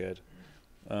 really good.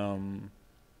 It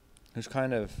was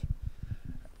kind of.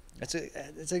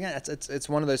 It's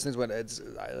one of those things where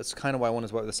it's kind of why I wanted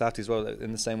to work with the Saudis as well.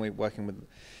 In the same way, working with.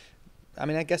 I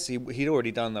mean, I guess he'd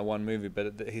already done that one movie,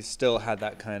 but he still had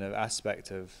that kind of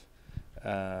aspect of,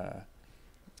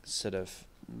 sort of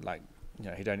like. You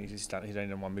know, he'd only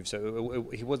done one movie, so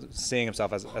he wasn't seeing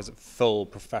himself as a full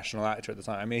professional actor at the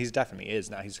time. I mean, he definitely is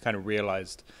now. He's kind of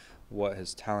realised what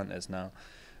his talent is now.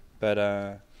 But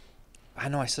I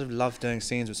know I sort of love doing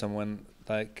scenes with someone.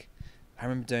 Like, I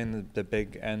remember doing the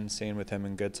big end scene with him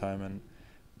in Good Time, and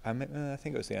I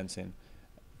think it was the end scene,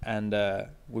 and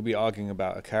we'd be arguing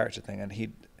about a character thing, and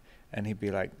he'd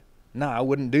be like, "No, I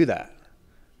wouldn't do that,"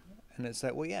 and it's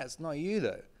like, "Well, yeah, it's not you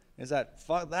though." Is that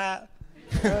fuck that?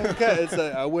 Okay, it's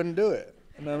like I wouldn't do it,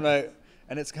 and I'm like,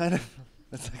 and it's kind of,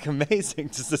 it's like amazing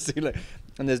just to see like,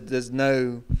 and there's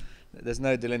no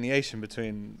delineation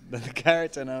between the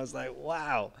character, and I was like,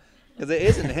 wow, because it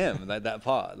isn't him like that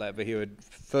part, like, but he would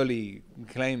fully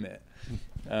claim it.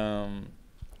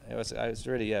 It was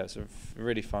really it's a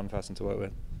really fun person to work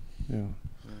with. Yeah.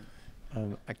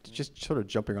 Just sort of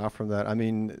jumping off from that. I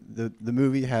mean, the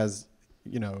movie has,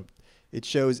 it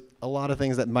shows a lot of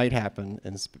things that might happen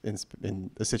in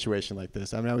a situation like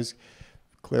this. I mean,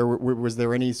 Claire, was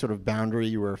there any sort of boundary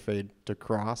you were afraid to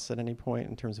cross at any point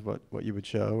in terms of what you would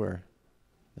show, or?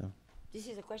 No? This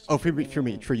is a question. Oh, for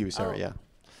you, sorry, yeah.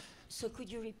 So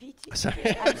could you repeat it?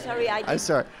 Sorry. I'm sorry. I'm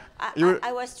sorry.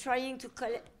 I was trying to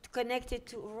connect it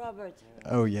to Robert.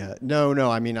 Oh, yeah. No.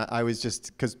 I mean, I was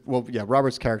just, because, well, yeah,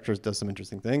 Robert's character does some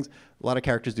interesting things. A lot of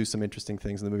characters do some interesting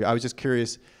things in the movie. I was just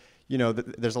curious,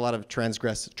 there's a lot of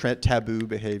taboo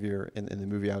behavior in the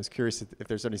movie. I was curious if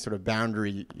there's any sort of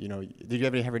boundary, did you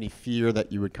ever have any fear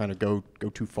that you would kind of go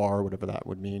too far, whatever that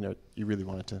would mean, or you really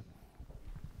wanted to?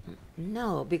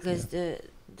 No, because the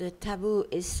taboo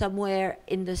is somewhere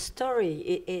in the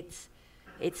story.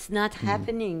 It's not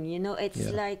happening,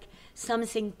 it's like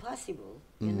something possible,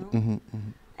 Mm-hmm.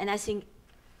 And I think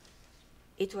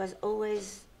it was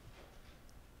always,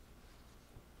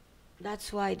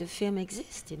 that's why the film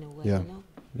exists in a way, Yeah,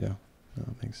 no,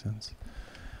 that makes sense.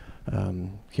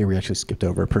 Here we actually skipped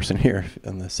over a person here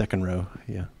in the second row,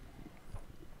 yeah.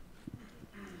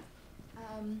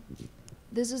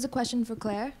 This is a question for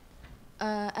Claire.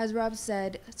 As Rob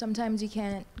said, sometimes you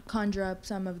can't conjure up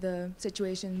some of the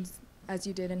situations as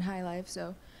you did in High Life,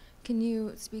 so can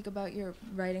you speak about your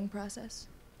writing process?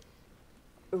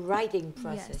 Writing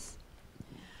process?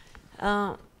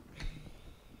 Yes.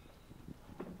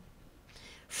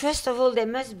 First of all, there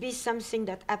must be something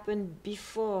that happened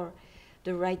before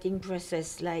the writing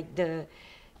process, like the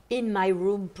in my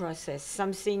room process,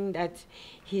 something that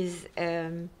is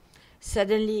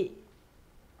suddenly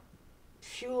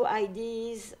few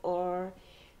ideas or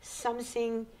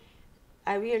something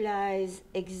I realize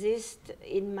exists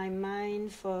in my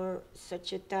mind for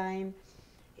such a time.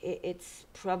 It's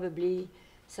probably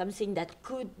something that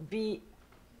could be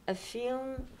a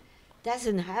film.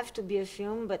 Doesn't have to be a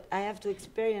film, but I have to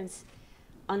experience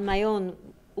on my own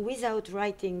without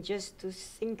writing, just to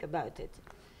think about it.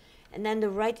 And then the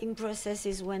writing process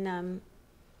is when I'm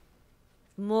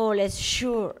more or less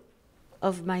sure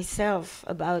of myself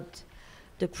about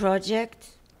the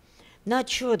project. Not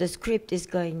sure the script is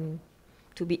going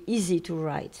to be easy to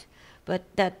write, but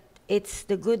that it's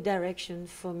the good direction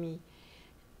for me.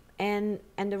 And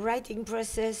the writing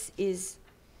process is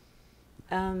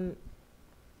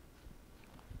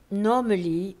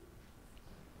normally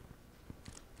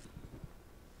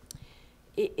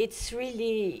it's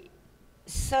really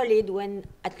solid when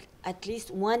at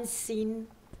least one scene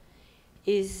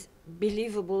is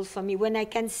believable for me, when I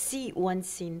can see one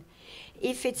scene.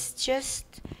 If it's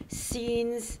just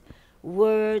scenes,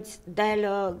 words,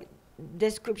 dialogue,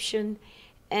 description,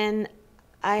 and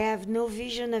I have no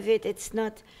vision of it, it's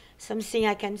not something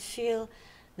I can feel,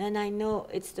 then I know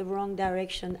it's the wrong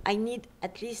direction. I need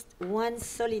at least one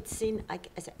solid scene. I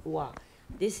say, wow,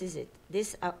 this is it.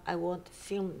 This, I want to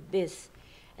film this.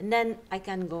 And then I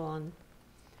can go on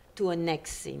to a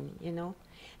next scene, you know.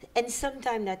 And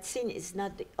sometimes that scene is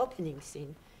not the opening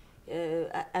scene.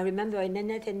 I remember in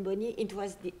Annette and Bonnie, it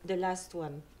was the last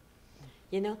one,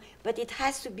 you know. But it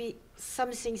has to be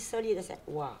something solid. I said,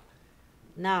 wow,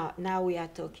 now we are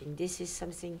talking. This is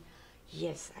something,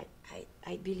 yes,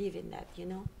 I believe in that, you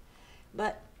know.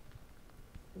 But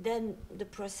then the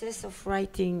process of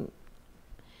writing,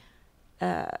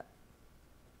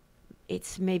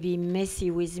 it's maybe messy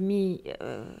with me.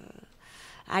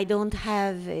 I don't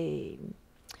have a...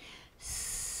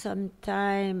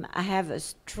 Sometimes I have a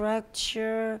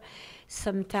structure,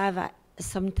 sometimes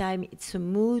it's a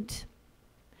mood,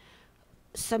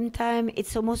 sometimes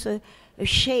it's almost a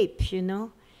shape, you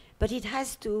know, but it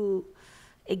has to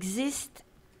exist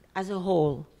as a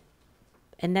whole,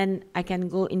 and then I can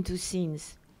go into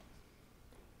scenes.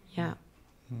 Yeah.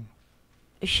 Mm.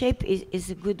 A shape is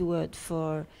a good word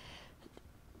for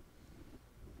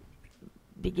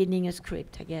beginning a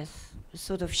script, I guess, a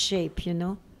sort of shape, you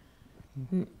know.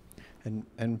 Mm.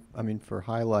 And I mean, for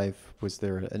High Life, was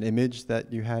there an image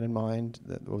that you had in mind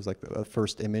that was like the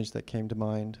first image that came to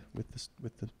mind with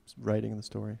the writing of the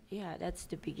story? Yeah, that's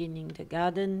the beginning. The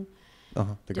garden,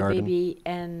 the garden, baby,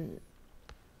 and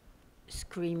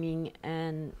screaming,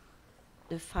 and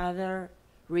the father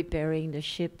repairing the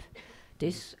ship.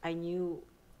 This I knew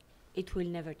it will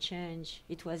never change.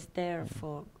 It was there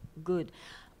for good.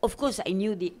 Of course, I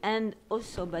knew the end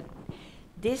also, but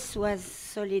this was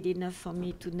solid enough for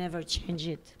me to never change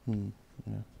it. Mm,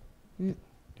 yeah. Mm.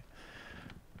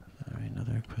 All right,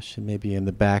 another question, maybe in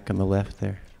the back on the left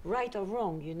there. Right or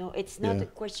wrong, you know, it's not a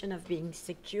question of being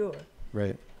secure.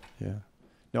 Right, yeah.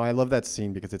 No, I love that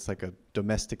scene because it's like a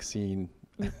domestic scene,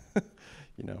 you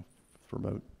know,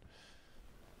 remote.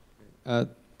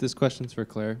 This question's for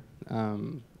Claire.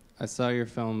 I saw your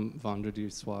film Vendredi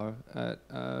Soir at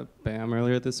BAM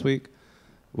earlier this week,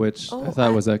 which I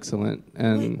thought was excellent.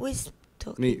 And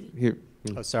talking? Here.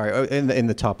 Oh, sorry. Oh, in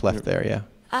the top left there, yeah.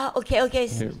 Ah, okay.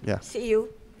 Yeah. See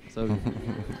you. So,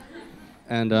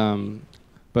 and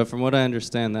but from what I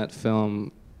understand, that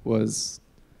film was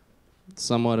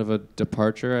somewhat of a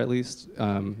departure, at least,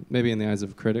 maybe in the eyes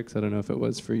of critics. I don't know if it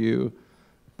was for you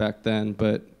back then,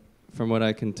 but from what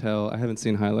I can tell, I haven't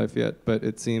seen High Life yet, but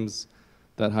it seems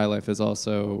that High Life is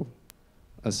also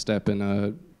a step in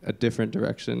a different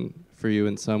direction for you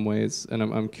in some ways. And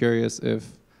I'm curious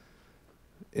if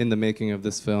in the making of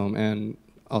this film, and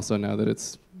also now that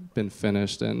it's been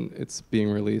finished and it's being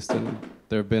released, and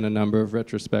there have been a number of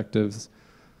retrospectives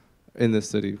in this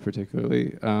city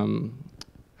particularly,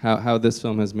 how this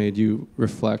film has made you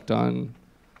reflect on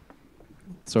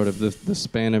sort of the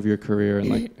span of your career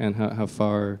and how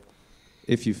far,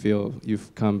 if you feel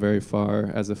you've come very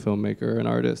far as a filmmaker and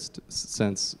artist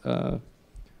since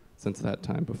that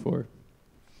time before.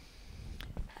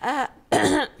 I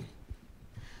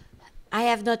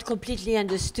have not completely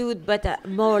understood, but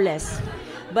more or less.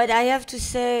 But I have to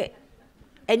say,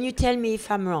 and you tell me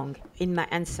if I'm wrong in my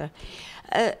answer.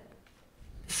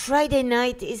 Friday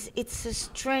night it's a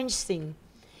strange thing.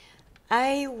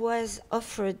 I was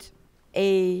offered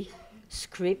a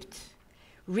script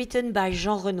written by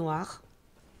Jean Renoir,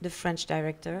 the French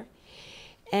director,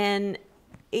 and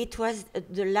it was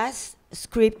the last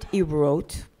script he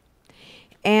wrote,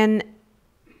 and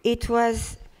he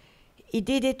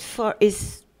did it for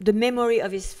the memory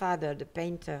of his father, the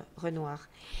painter Renoir,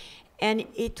 and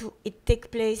it took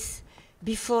place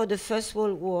before the First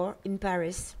World War in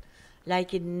Paris,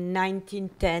 like in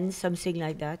 1910, something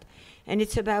like that, and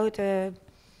it's about a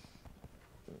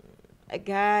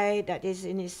guy that is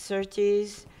in his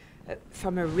 30s,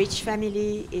 from a rich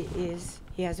family.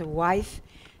 He has a wife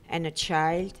and a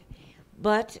child,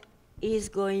 but he's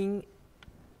going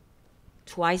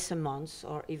twice a month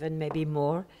or even maybe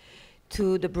more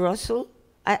to the brothel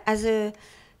as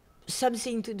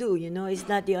something to do, you know. It's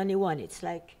not the only one. It's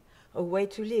like a way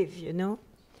to live, you know.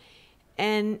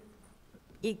 And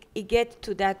he gets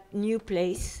to that new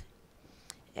place,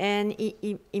 and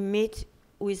he meets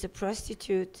with a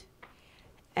prostitute,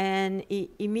 and he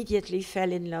immediately fell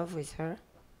in love with her.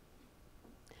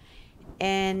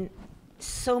 And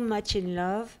so much in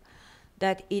love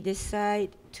that he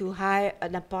decided to hire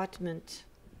an apartment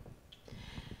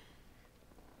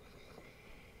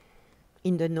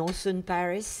in the northern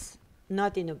Paris,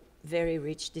 not in a very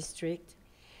rich district,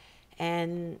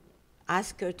 and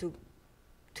ask her to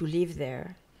live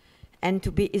there and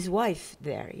to be his wife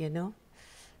there, you know.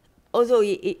 Although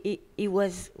he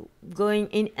was going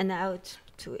in and out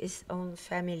to his own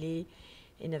family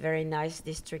in a very nice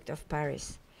district of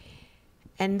Paris.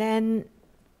 And then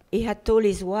he had told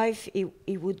his wife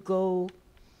he would go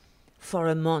for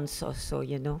a month or so,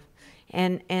 you know.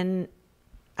 And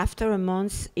after a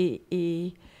month,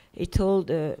 he told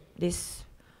this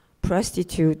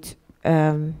prostitute,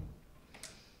 thank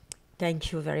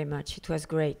you very much, it was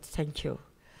great, thank you.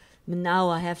 Now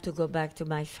I have to go back to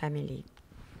my family.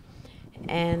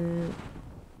 And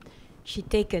she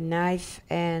take a knife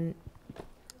and,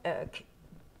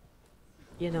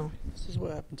 you know. This is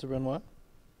what happened to Renoir?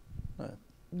 No.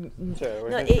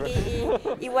 No,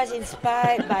 he was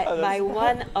inspired by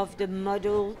one of the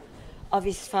model of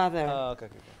his father. Oh, okay.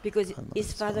 Because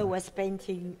his father was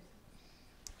painting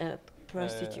a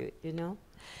prostitute, you know.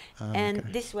 And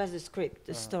this was the script,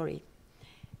 the story.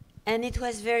 And it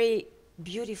was very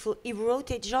beautiful. He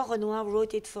wrote it, Jean Renoir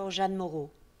wrote it for Jeanne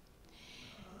Moreau.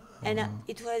 And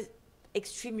it was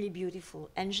extremely beautiful.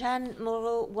 And Jeanne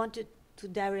Moreau wanted to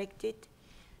direct it,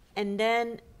 and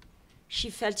then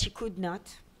she felt she could not.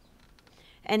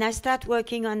 And I start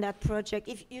working on that project.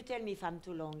 If you tell me if I'm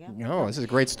too long. Yeah? No, this is a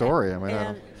great story. I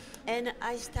mean, and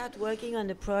I start working on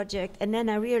the project, and then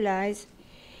I realize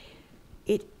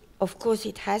it. Of course,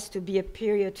 it has to be a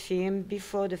period film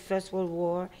before the First World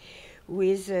War,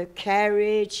 with a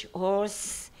carriage,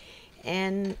 horse,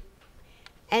 and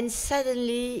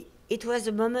suddenly it was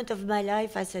a moment of my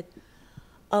life. I said,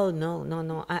 "Oh no!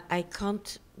 I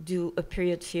can't do a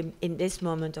period film in this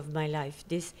moment of my life.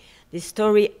 This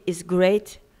story is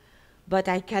great, but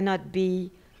I cannot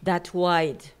be that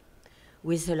wide,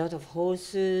 with a lot of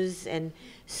horses and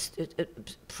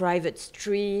private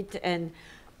street and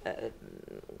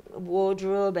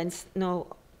wardrobe and no.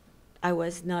 I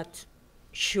was not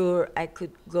sure I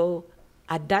could go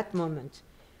at that moment.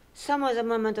 Some other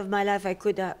moment of my life I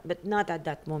could have, but not at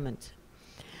that moment.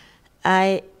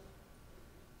 I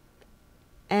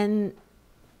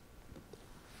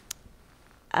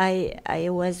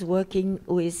was working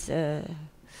with, I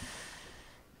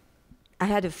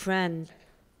had a friend,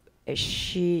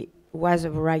 she was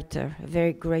a writer, a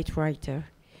very great writer.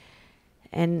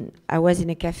 And I was in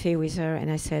a cafe with her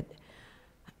and I said,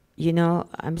 you know,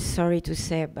 I'm sorry to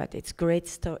say, but it's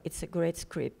a great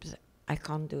script. I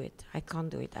can't do it.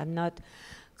 I'm not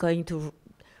going to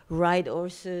ride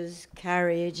horses,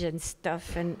 carriage and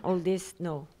stuff and all this.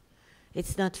 No,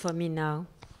 it's not for me now.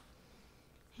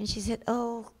 And she said,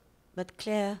 oh, but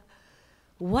Claire,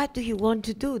 what do you want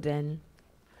to do then?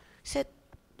 I said,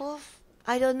 oh,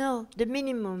 I don't know, the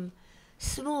minimum,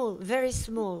 small, very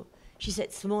small. She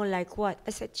said, small like what? I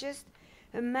said, just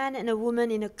a man and a woman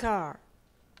in a car,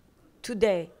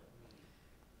 today.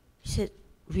 She said,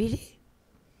 really?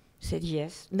 I said,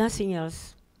 yes, nothing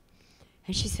else.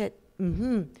 And she said,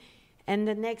 mm-hmm. And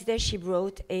the next day she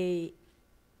wrote the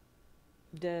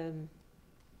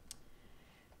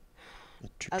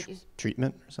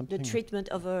treatment or something? The treatment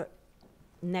of her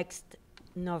next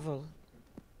novel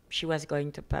she was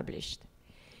going to publish.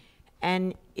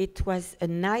 And it was a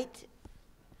night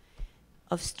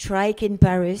of strike in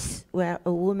Paris where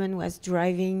a woman was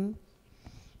driving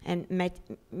and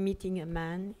meeting a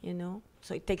man, you know.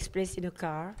 So it takes place in a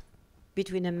car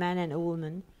between a man and a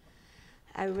woman.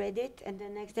 I read it, and the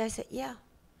next day I said, yeah,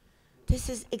 this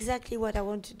is exactly what I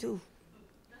want to do.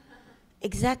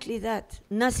 Exactly that,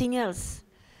 nothing else.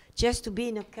 Just to be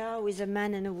in a car with a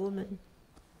man and a woman.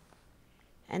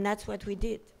 And that's what we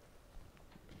did.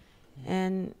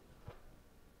 And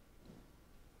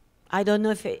I don't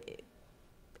know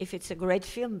if it's a great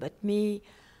film, but me,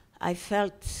 I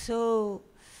felt so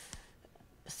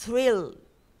thrilled.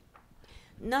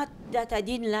 Not that I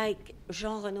didn't like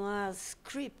Jean Renoir's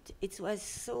script, it was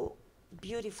so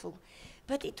beautiful.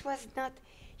 But it was not,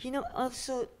 you know,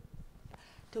 also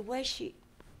the way she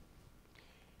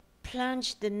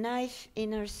plunged the knife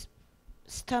in her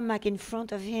stomach in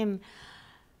front of him.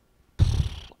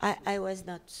 I was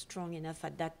not strong enough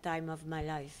at that time of my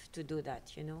life to do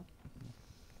that, you know,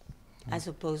 as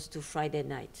opposed to Friday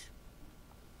Night.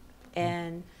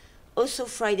 And also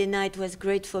Friday Night was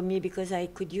great for me because I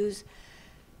could use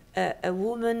a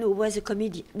woman who was a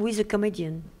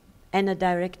comedian and a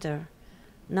director,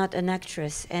 not an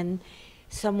actress, and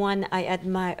someone I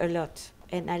admire a lot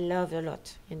and I love a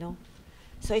lot, you know.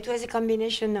 So it was a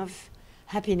combination of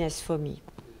happiness for me.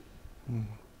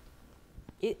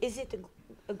 Is it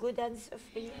a good answer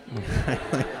for you?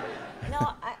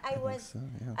 No, I was. so,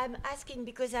 yeah. I'm asking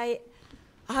because I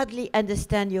hardly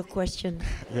understand your question.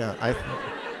 Yeah, I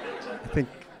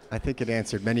think it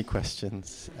answered many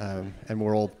questions, and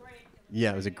we're all.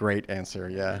 Yeah, it was a great answer.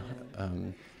 Yeah,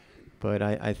 but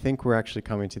I think we're actually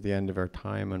coming to the end of our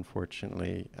time,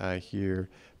 unfortunately, here.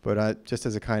 But just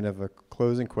as a kind of a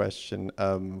closing question,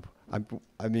 what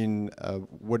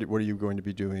are you going to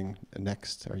be doing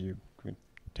next? Are you going to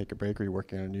take a break? Are you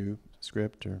working on a new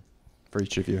script, or for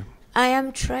each of you? I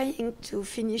am trying to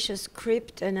finish a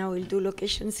script, and I will do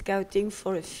location scouting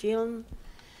for a film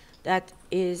that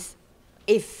is,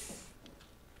 if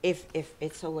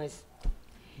it's always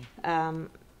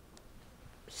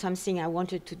something I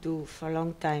wanted to do for a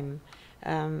long time,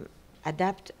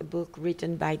 adapt a book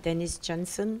written by Denis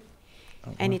Johnson.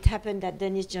 And it happened that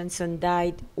Denis Johnson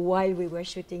died while we were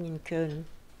shooting in Köln.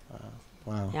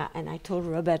 Wow. Yeah, and I told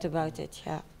Robert about it,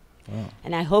 yeah. Wow.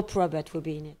 And I hope Robert will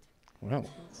be in it. Well,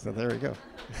 so there we go.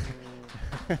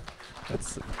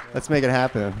 Let's make it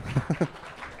happen.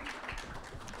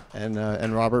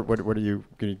 And Robert, what are you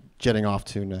jetting off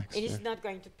to next? It is not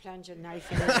going to plunge a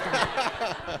knife in his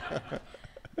stomach.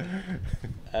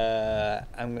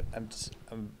 I'm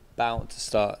about to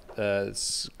start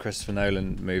this Christopher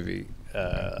Nolan movie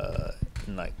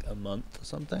in like a month or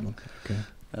something. Okay.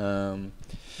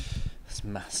 It's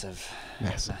massive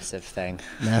thing.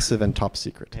 Massive and top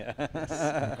secret. Yeah. Yes,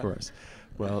 of course.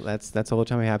 Well, that's all the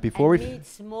time we have. Before And we.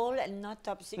 it's small and not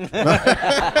top secret.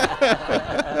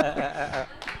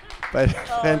 But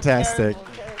fantastic.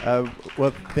 Terrible.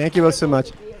 Well, thank you both so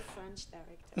much. To be a French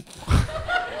director.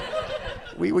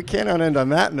 We can't end on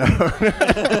that note.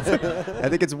 I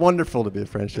think it's wonderful to be a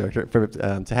French director,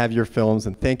 to have your films,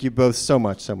 and thank you both so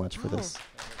much for this.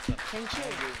 Thank you.